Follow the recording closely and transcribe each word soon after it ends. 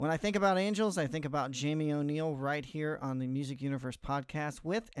When I think about angels, I think about Jamie O'Neal right here on the Music Universe podcast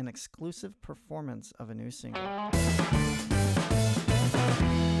with an exclusive performance of a new single.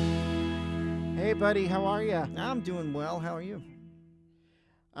 Hey, buddy, how are you? I'm doing well. How are you?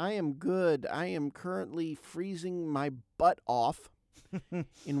 I am good. I am currently freezing my butt off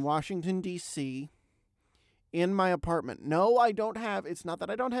in Washington, D.C. in my apartment. No, I don't have, it's not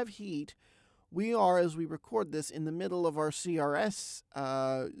that I don't have heat. We are, as we record this, in the middle of our CRS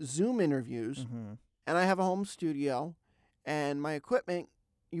Zoom interviews, and I have a home studio, and my equipment,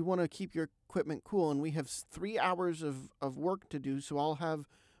 you want to keep your equipment cool, and we have 3 hours of work to do, so I'll have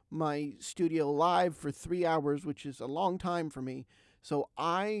my studio live for 3 hours, which is a long time for me. So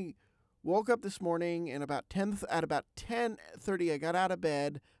I woke up this morning, and at about 10:30, I got out of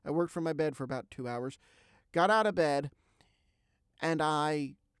bed. I worked from my bed for about 2 hours, got out of bed, and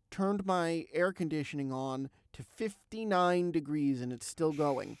I turned my air conditioning on to 59 degrees, and it's still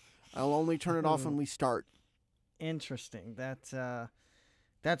going. I'll only turn it off when we start. Interesting. That's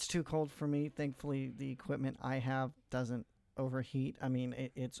too cold for me. Thankfully, the equipment I have doesn't overheat. I mean,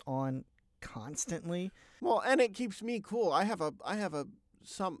 it's on constantly. Well, and it keeps me cool. I have a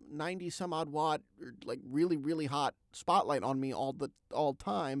some 90 some odd watt, or like really really hot spotlight on me all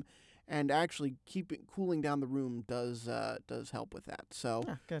time. And actually, cooling down the room does help with that. So,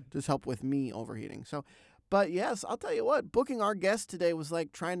 good. Does help with me overheating. So, but yes, I'll tell you what. Booking our guest today was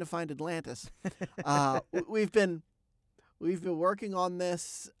like trying to find Atlantis. We've been working on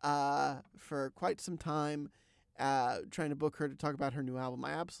this for quite some time, trying to book her to talk about her new album.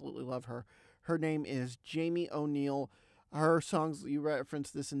 I absolutely love her. Her name is Jamie O'Neal. Her songs, you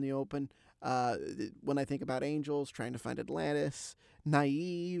referenced this in the open. When I think about angels, trying to find Atlantis,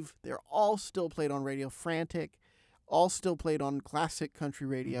 Naive, they're all still played on radio. Frantic, all still played on classic country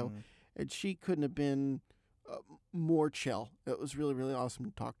radio. And she couldn't have been more chill. It was really, really awesome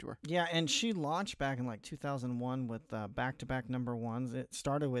to talk to her. Yeah, and she launched back in like 2001 with back-to-back number ones. It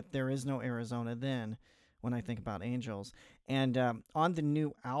started with There Is No Arizona Then, when I think about angels. And on the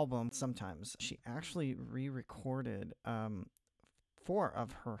new album, sometimes she actually re-recorded 4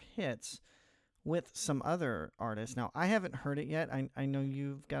 of her hits with some other artists. Now, I haven't heard it yet. I know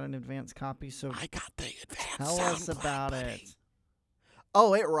you've got an advanced copy, so I got the advanced tell us about it.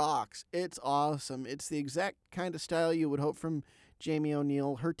 Oh, it rocks. It's awesome. It's the exact kind of style you would hope from Jamie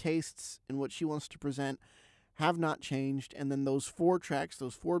O'Neal. Her tastes and what she wants to present have not changed. And then those 4 tracks,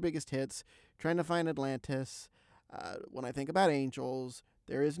 those 4 biggest hits, Trying to Find Atlantis, When I Think About Angels,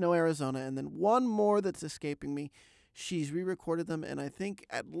 There Is No Arizona, and then one more that's escaping me. She's re-recorded them, and I think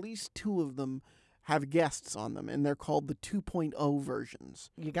at least 2 of them have guests on them, and they're called the 2.0 versions.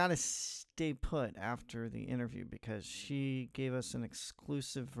 You got to stay put after the interview because she gave us an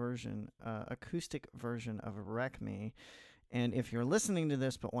exclusive version, acoustic version of Wreck Me. And if you're listening to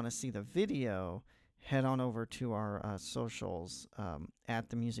this but want to see the video, head on over to our socials at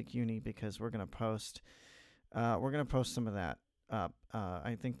the Music Uni because we're gonna post some of that up.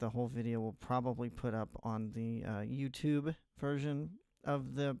 I think the whole video will probably put up on the YouTube version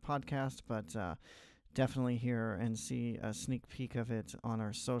of the podcast, but definitely hear and see a sneak peek of it on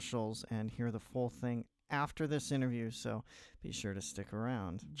our socials and hear the full thing after this interview, so be sure to stick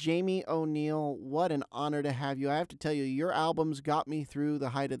around. Jamie O'Neal, what an honor to have you. I have to tell you, your albums got me through the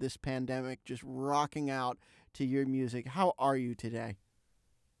height of this pandemic, just rocking out to your music. How are you today?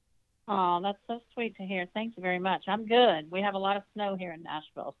 Oh, that's so sweet to hear. Thank you very much. I'm good. We have a lot of snow here in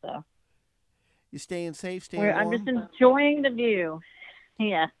Nashville, so. You staying safe, staying warm? I'm just enjoying the view.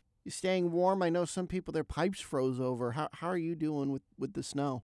 Yeah. You staying warm? I know some people, their pipes froze over. How are you doing with the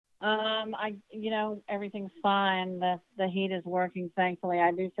snow? Everything's fine. The heat is working, thankfully.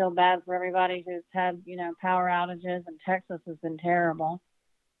 I do feel bad for everybody who's had, power outages, and Texas has been terrible.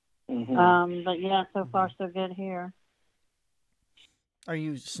 But yeah, so far so good here. Are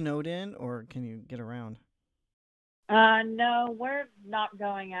you snowed in or can you get around? No, we're not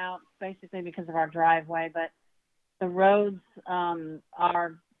going out basically because of our driveway, but the roads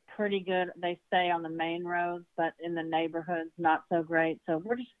are pretty good. They stay on the main roads, but in the neighborhoods, not so great. So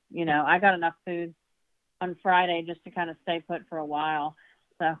we're just, I got enough food on Friday just to kind of stay put for a while.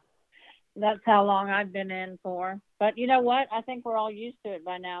 So that's how long I've been in for. But you know what? I think we're all used to it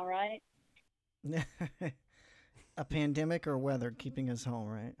by now, right? A pandemic or weather keeping us home,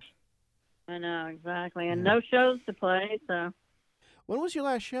 right? I know, exactly. And no shows to play, so. When was your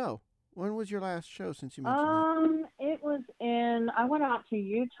last show? When was your last show since you mentioned that? It was I went out to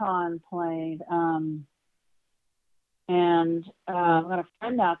Utah and played. And I've got a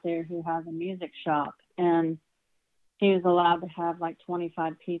friend out there who has a music shop, and he was allowed to have like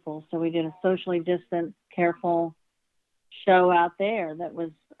 25 people. So we did a socially distant, careful show out there that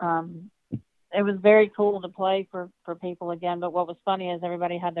was it was very cool to play for people again. But what was funny is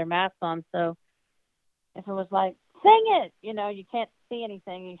everybody had their masks on, so if it was like sing it, you can't see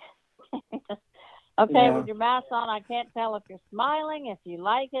anything. Okay, Yeah. with your mask on, I can't tell if you're smiling, if you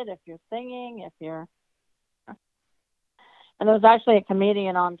like it, if you're singing, if you're. And there was actually a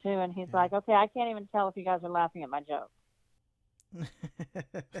comedian on too, and he's like, "Okay, I can't even tell if you guys are laughing at my joke."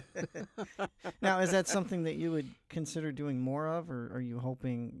 Now, is that something that you would consider doing more of, or are you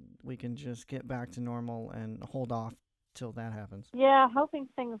hoping we can just get back to normal and hold off till that happens? Yeah, hoping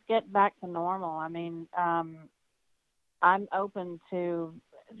things get back to normal. I mean, I'm open to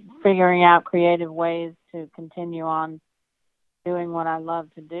figuring out creative ways to continue on doing what I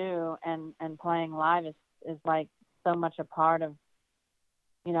love to do, and playing live is like so much a part of,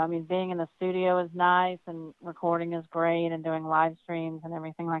 I mean, being in the studio is nice and recording is great and doing live streams and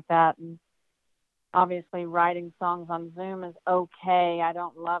everything like that. And obviously writing songs on Zoom is okay. I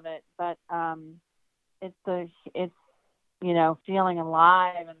don't love it, but it's feeling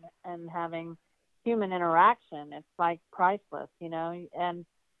alive and having human interaction. It's like priceless, and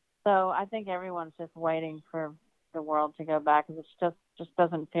so I think everyone's just waiting for the world to go back, because it just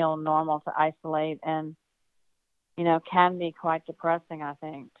doesn't feel normal to isolate, and can be quite depressing, I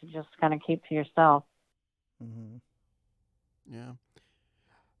think, to just kind of keep to yourself. Mm-hmm. Yeah.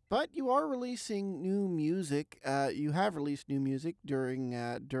 But you are releasing new music. You have released new music during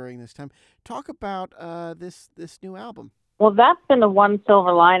this time. Talk about this new album. Well, that's been the one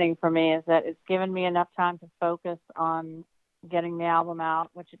silver lining for me, is that it's given me enough time to focus on getting the album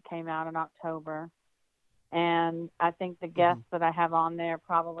out, which it came out in October. And I think the guests that I have on there,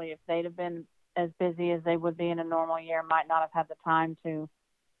 probably if they'd have been as busy as they would be in a normal year, might not have had the time to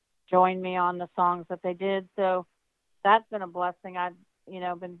join me on the songs that they did. So that's been a blessing. I've,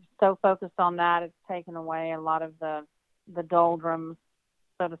 been so focused on that, it's taken away a lot of the doldrums,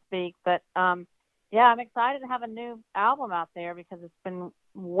 so to speak. But yeah, I'm excited to have a new album out there, because it's been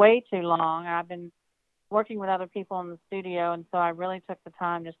way too long. I've been working with other people in the studio, and so I really took the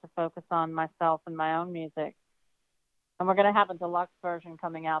time just to focus on myself and my own music. And we're going to have a deluxe version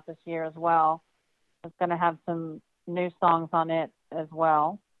coming out this year as well. It's going to have some new songs on it as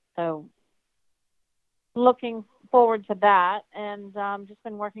well. So looking forward to that. And just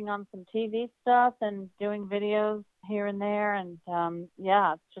been working on some TV stuff and doing videos here and there. And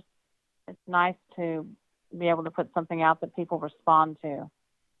yeah, it's nice to be able to put something out that people respond to.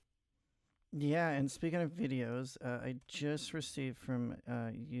 Yeah, and speaking of videos, I just received from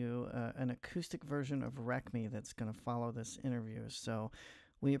you an acoustic version of Wreck Me that's going to follow this interview. So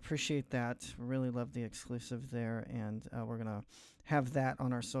we appreciate that. Really love the exclusive there. And we're going to have that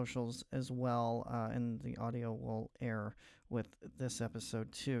on our socials as well. And the audio will air with this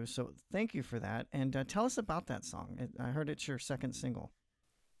episode too. So thank you for that. And tell us about that song. I heard it's your second single.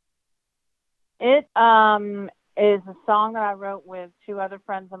 It is a song that I wrote with two other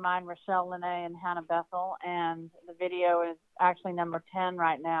friends of mine, Rochelle Lene and Hannah Bethel, and the video is actually number 10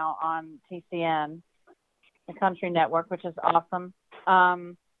 right now on TCN, the Country Network, which is awesome.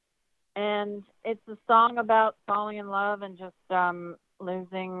 And it's a song about falling in love and just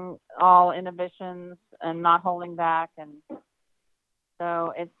losing all inhibitions and not holding back. And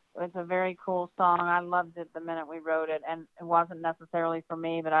so it's a very cool song. I loved it the minute we wrote it, and it wasn't necessarily for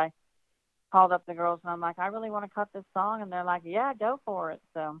me, but I called up the girls and I'm like, I really want to cut this song, and they're like, yeah, go for it.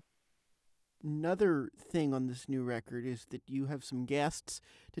 So Another thing on this new record is that you have some guests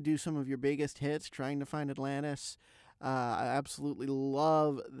to do some of your biggest hits, Trying to Find Atlantis. I absolutely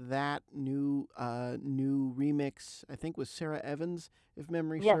love that new remix. I think with Sarah Evans, if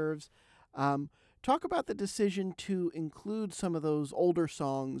memory yes. serves. Talk about the decision to include some of those older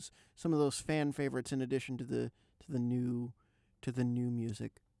songs, some of those fan favorites, in addition to the new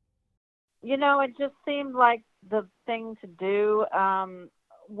music. It just seemed like the thing to do.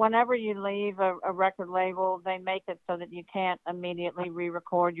 Whenever you leave a record label, they make it so that you can't immediately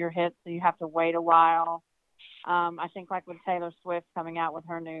re-record your hits, so you have to wait a while. I think like with Taylor Swift coming out with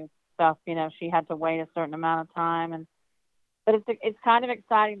her new stuff, she had to wait a certain amount of time, but it's kind of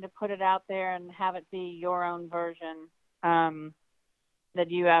exciting to put it out there and have it be your own version, that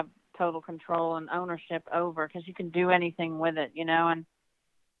you have total control and ownership over, because you can do anything with it, and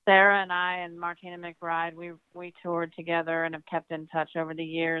Sarah and I and Martina McBride, we toured together and have kept in touch over the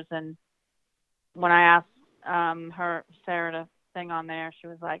years. And when I asked Sarah to sing on there, she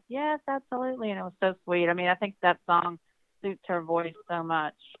was like, yes, absolutely. And it was so sweet. I mean, I think that song suits her voice so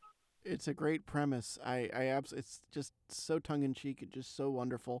much. It's a great premise. It's just so tongue in cheek. It's just so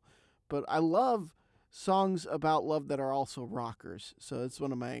wonderful. But I love songs about love that are also rockers. So it's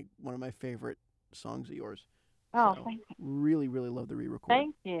one of my favorite songs of yours. Oh, So thank, really, really love the re-record.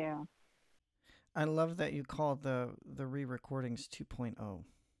 thank you. I love that you called the re-recordings 2.0.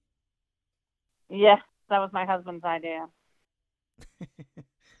 Yes, that was my husband's idea.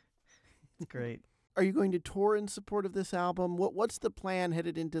 It's great. Are you going to tour in support of this album? What's the plan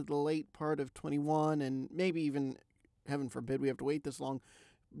headed into the late part of 21 and maybe even, heaven forbid, we have to wait this long,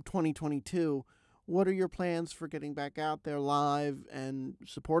 2022? What are your plans for getting back out there live and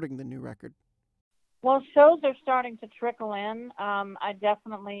supporting the new record? Well, shows are starting to trickle in. I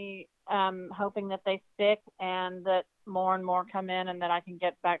definitely hoping that they stick and that more and more come in and that I can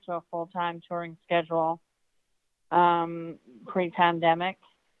get back to a full-time touring schedule pre-pandemic.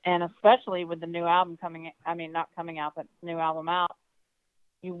 And especially with the new album coming, I mean, not coming out, but new album out,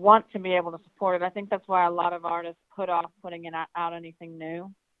 you want to be able to support it. I think that's why a lot of artists put off putting out anything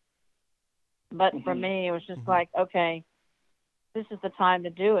new. But for me, it was just like, okay, this is the time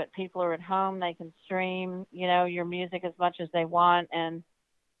to do it. People are at home; they can stream, your music as much as they want, and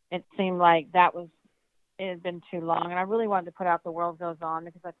it seemed like it had been too long. And I really wanted to put out "The World Goes On"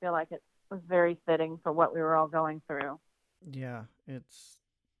 because I feel like it was very fitting for what we were all going through. Yeah, it's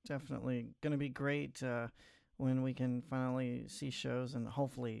definitely going to be great when we can finally see shows and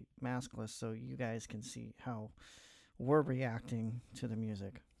hopefully maskless so you guys can see how we're reacting to the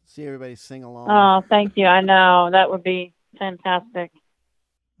music. See everybody sing along. Oh, thank you. I know that would be fantastic.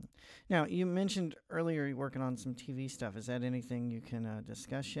 Now, you mentioned earlier you're working on some TV stuff. Is that anything you can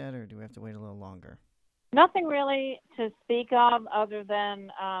discuss yet, or do we have to wait a little longer? Nothing really to speak of other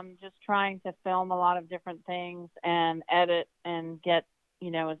than just trying to film a lot of different things and edit and get,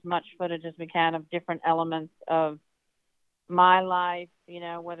 as much footage as we can of different elements of my life,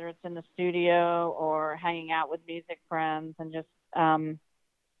 whether it's in the studio or hanging out with music friends and just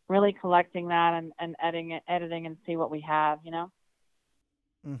really collecting that and editing and see what we have.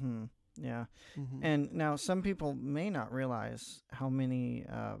 Mm-hmm. Yeah. Mm-hmm. And now some people may not realize how many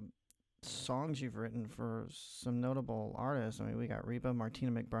songs you've written for some notable artists. I mean, we got Reba,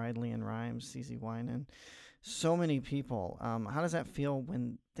 Martina McBride, Leanne Rimes, CeCe Winan, so many people. How does that feel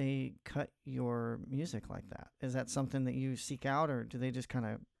when they cut your music like that? Is that something that you seek out, or do they just kind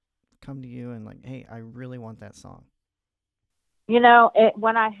of come to you and like, hey, I really want that song? When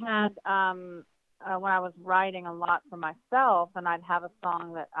I had when I was writing a lot for myself, and I'd have a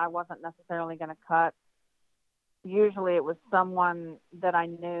song that I wasn't necessarily going to cut. Usually, it was someone that I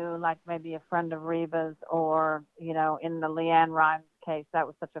knew, like maybe a friend of Reba's, or in the Leanne Rimes case, that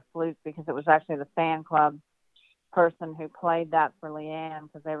was such a fluke because it was actually the fan club person who played that for Leanne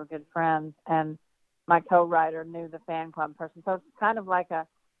because they were good friends, and my co-writer knew the fan club person, so it's kind of like a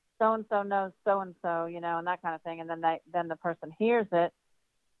so and so knows so and so, and that kind of thing, and then the person hears it,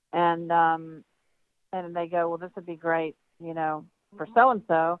 and they go, well, this would be great, for so and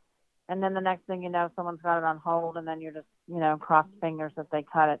so, and then the next thing you know, someone's got it on hold, and then you're just, cross fingers that they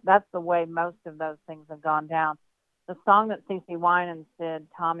cut it. That's the way most of those things have gone down. The song that CeCe Winans did,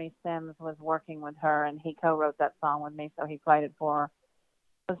 Tommy Sims was working with her, and he co-wrote that song with me, so he played it for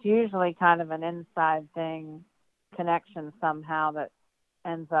her. It's usually kind of an inside thing, connection somehow that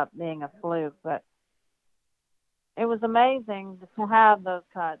ends up being a fluke, but it was amazing to have those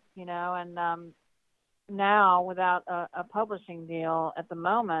cuts, and now without a publishing deal at the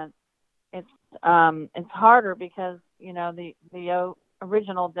moment, it's it's harder because the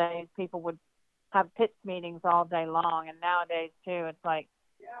original days people would have pitch meetings all day long, and nowadays too it's like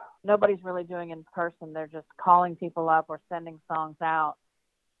nobody's really doing in person. They're just calling people up or sending songs out,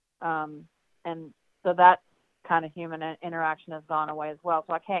 and so that kind of human interaction has gone away as well.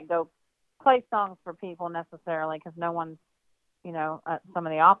 So I can't go play songs for people necessarily because no one's, some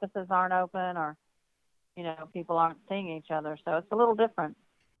of the offices aren't open, or people aren't seeing each other, so it's a little different.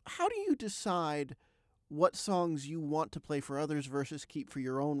 How do you decide what songs you want to play for others versus keep for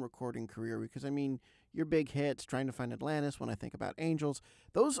your own recording career? Because, I mean, your big hits, Trying to Find Atlantis, When I Think About Angels,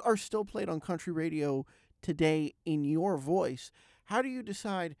 those are still played on country radio today in your voice. How do you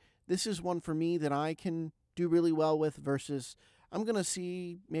decide this is one for me that I can do really well with versus I'm going to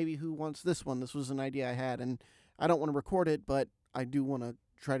see maybe who wants this one? This was an idea I had, and I don't want to record it, but I do want to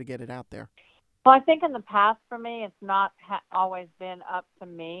try to get it out there. Well, I think in the past for me, it's not always been up to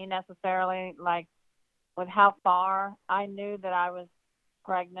me necessarily. Like with how far I knew that I was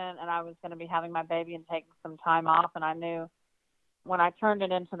pregnant and I was going to be having my baby and taking some time off, and I knew when I turned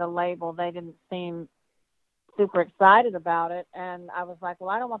it into the label, they didn't seem super excited about it, and I was like, well,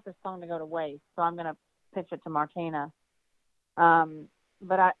 I don't want this song to go to waste, so I'm going to pitch it to Martina.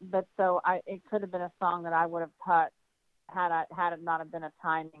 But it could have been a song that I would have cut had it not have been a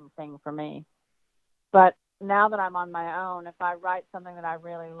timing thing for me. But now that I'm on my own, if I write something that I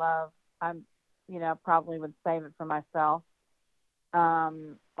really love, I'm probably would save it for myself.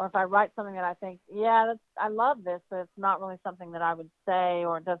 Or if I write something that I think, yeah, I love this, but it's not really something that I would say,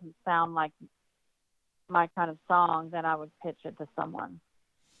 or it doesn't sound like my kind of song, then I would pitch it to someone.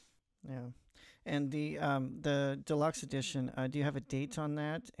 Yeah. And the deluxe edition, do you have a date on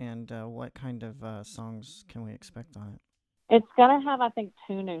that? And what kind of songs can we expect on it? It's gonna have, I think,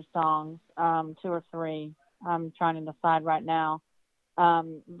 two new songs, two or three. I'm trying to decide right now.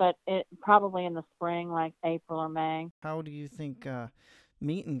 But it probably in the spring, like April or May. How do you think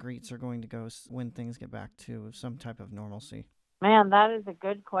meet and greets are going to go when things get back to some type of normalcy? Man, that is a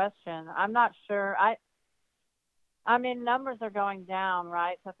good question. I'm not sure. I mean, numbers are going down,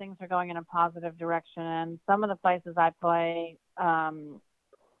 right? So things are going in a positive direction. And some of the places I play in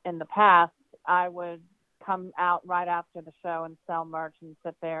the past, I would come out right after the show and sell merch and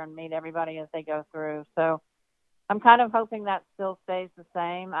sit there and meet everybody as they go through. So I'm kind of hoping that still stays the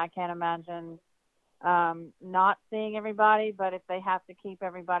same. I can't imagine not seeing everybody, but if they have to keep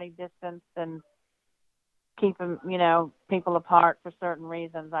everybody distanced and keep them, people apart for certain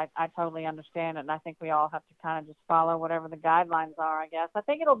reasons, I totally understand it. And I think we all have to kind of just follow whatever the guidelines are, I guess. I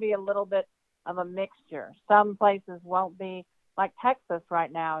think it'll be a little bit of a mixture. Some places won't be, like Texas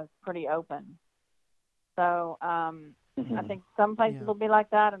right now is pretty open. So I think some places will be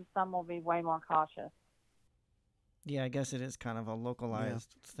like that and some will be way more cautious. Yeah, I guess it is kind of a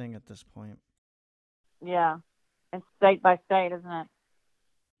localized thing at this point. Yeah. It's state by state, isn't it?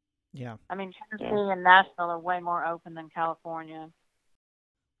 Yeah. I mean, Tennessee and Nashville are way more open than California.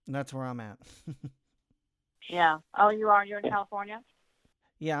 And that's where I'm at. Yeah. Oh, you are? You're in California?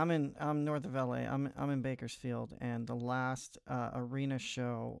 Yeah, I'm north of LA. I'm in Bakersfield, and the last arena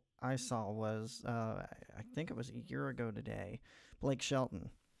show I saw was I think it was a year ago today, Blake Shelton.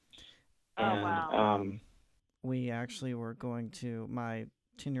 Oh, And wow. we actually were going to, my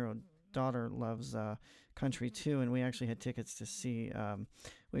 10-year-old daughter loves country too, and we actually had tickets to see.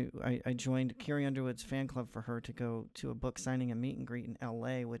 I joined Carrie Underwood's fan club for her to go to a book signing and meet and greet in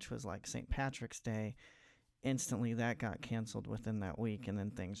L.A., which was like St. Patrick's Day. Instantly, that got canceled within that week, and then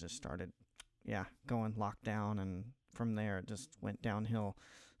things just started, going lockdown, and from there it just went downhill.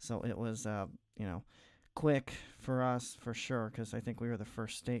 So it was, quick for us for sure, because I think we were the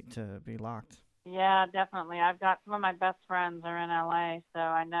first state to be locked. Yeah, definitely. I've got some of my best friends are in LA, so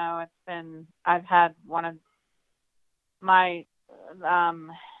I know I've had one of my,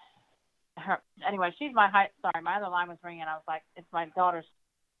 anyway, she's sorry, my other line was ringing. I was like, it's my daughter's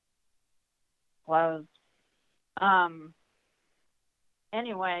closed.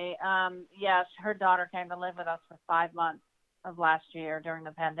 Anyway, yes, her daughter came to live with us for 5 months of last year during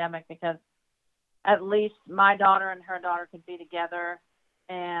the pandemic because at least my daughter and her daughter could be together,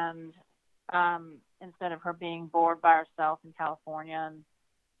 and instead of her being bored by herself in California and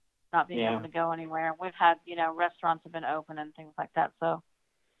not being able to go anywhere. We've had, restaurants have been open and things like that. So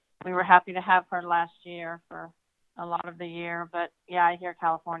we were happy to have her last year for a lot of the year. But yeah, I hear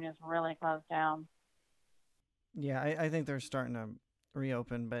California's really closed down. Yeah, I think they're starting to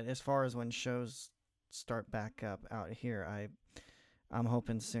reopen, but as far as when shows start back up out here, I'm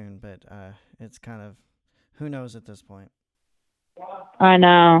hoping soon, but it's kind of who knows at this point. I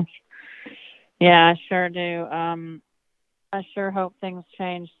know. Yeah, I sure do. I sure hope things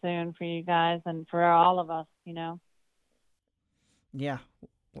change soon for you guys and for all of us, Yeah,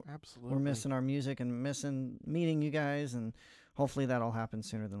 Absolutely. we're missing our music and missing meeting you guys, and hopefully that'll happen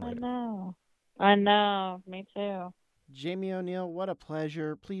sooner than later. I know. Me too. Jamie O'Neill, what a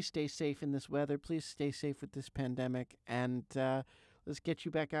pleasure. Please stay safe in this weather. Please stay safe with this pandemic. And let's get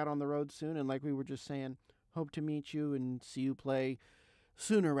you back out on the road soon. And like we were just saying, hope to meet you and see you play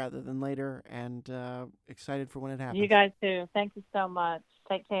sooner rather than later. And excited for when it happens. You guys too. Thank you so much.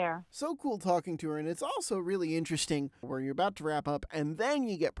 Take care. So cool talking to her. And it's also really interesting where you're about to wrap up and then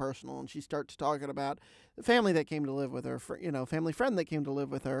you get personal and she starts talking about the family that came to live with her, family friend that came to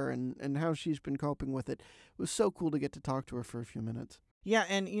live with her and how she's been coping with it. It was so cool to get to talk to her for a few minutes. Yeah,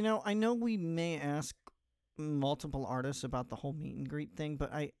 and I know we may ask multiple artists about the whole meet and greet thing,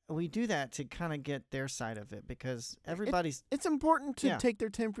 but we do that to kind of get their side of it because everybody's it's important to take their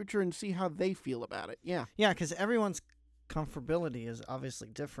temperature and see how they feel about it. Yeah, because everyone's comfortability is obviously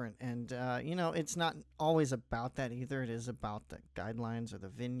different, and it's not always about that either. It is about the guidelines or the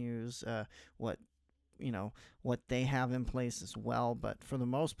venues, what they have in place as well. But for the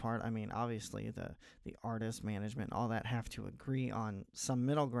most part, I mean, obviously the artist management, all that have to agree on some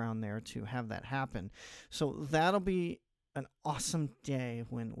middle ground there to have that happen. So that'll be an awesome day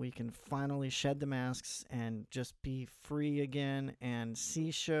when we can finally shed the masks and just be free again and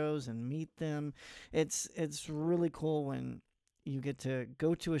see shows and meet them. It's really cool when you get to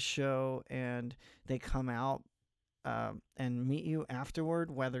go to a show and they come out and meet you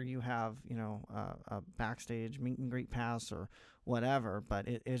afterward, whether you have, a backstage meet and greet pass or whatever. But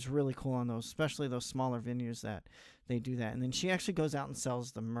it's really cool on those, especially those smaller venues that they do that. And then she actually goes out and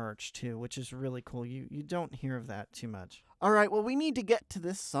sells the merch too, which is really cool. You don't hear of that too much. All right, well, we need to get to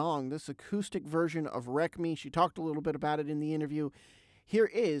this song, this acoustic version of Wreck Me. She talked a little bit about it in the interview. Here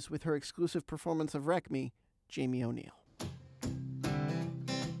is, with her exclusive performance of Wreck Me, Jamie O'Neill.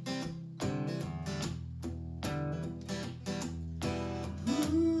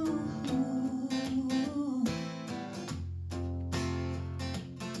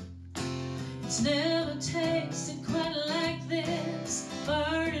 It's never tasted quite like this,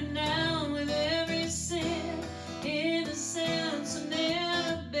 burning down with every sin, innocence and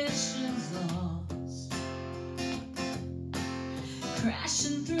inhibitions lost,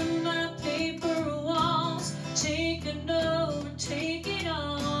 crashing through my paper walls, taking over, taking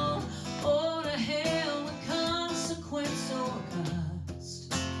all, oh to hell with consequence or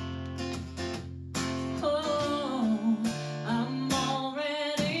cost. Oh, I'm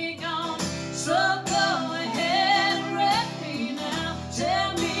already gone, so go ahead, wreck me now,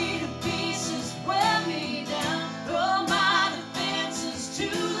 tear me to pieces, wear me down, throw my defenses to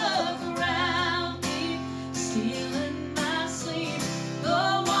the ground, keep stealing my sleep, go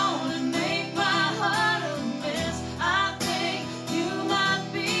on and make my heart a mess. I think you might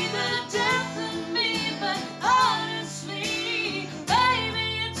be the death of me, but honestly, baby,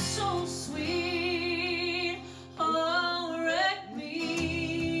 it's so sweet. Oh, wreck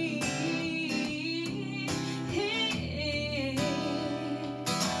me.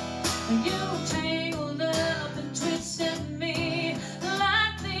 You tangled up and twisted me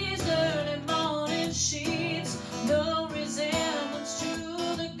like these early morning sheets. No resemblance to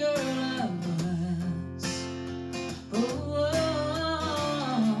the girl I was. Oh,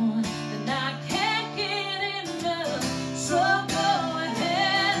 and I can't get enough. So go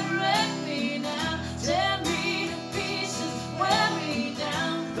ahead, wreck me now, tear me to pieces, wear me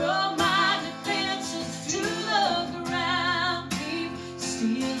down, throw my defenses to the ground, keep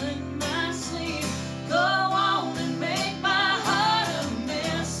stealing my sleep, go on and make my heart a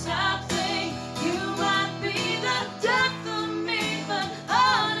mess. I think you might be the death of me, but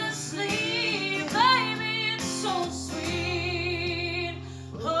honestly, baby, it's so sweet.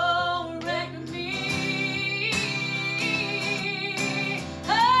 Oh, wreck me.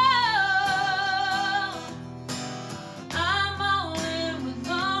 Oh, I'm all in with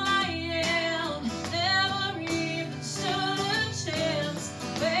all I am, never even stood a chance.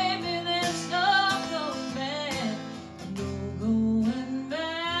 Baby, there's no going back, no going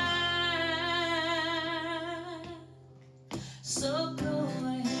back. So go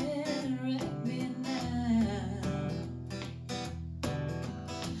ahead and wreck me now,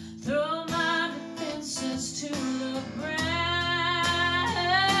 throw my defenses to the ground.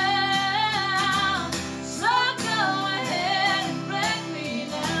 So go ahead and wreck me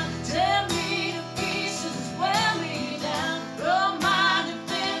now, tear me to pieces, wear me down, throw my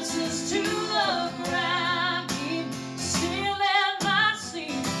defenses to the ground, keep stealing my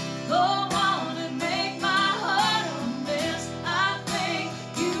sleep, go on and make my heart a mess. I think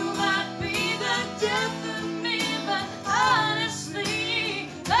you might be the death of me, but honestly,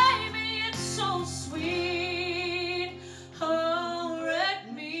 baby, it's so sweet. Oh,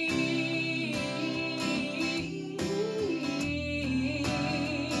 wreck me.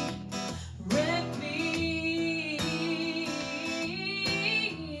 Wreck me.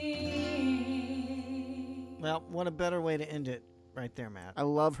 Well, what a better way to end it right there, Matt. I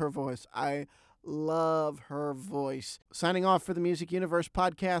love her voice. I love her voice. Signing off for the Music Universe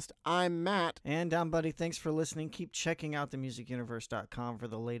podcast, I'm Matt. And I'm Buddy. Thanks for listening. Keep checking out themusicuniverse.com for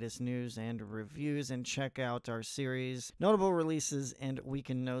the latest news and reviews, and check out our series, notable releases, and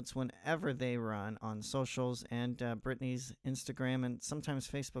weekend notes whenever they run on socials and Brittany's Instagram and sometimes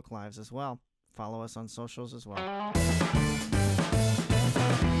Facebook Lives as well. Follow us on socials as well.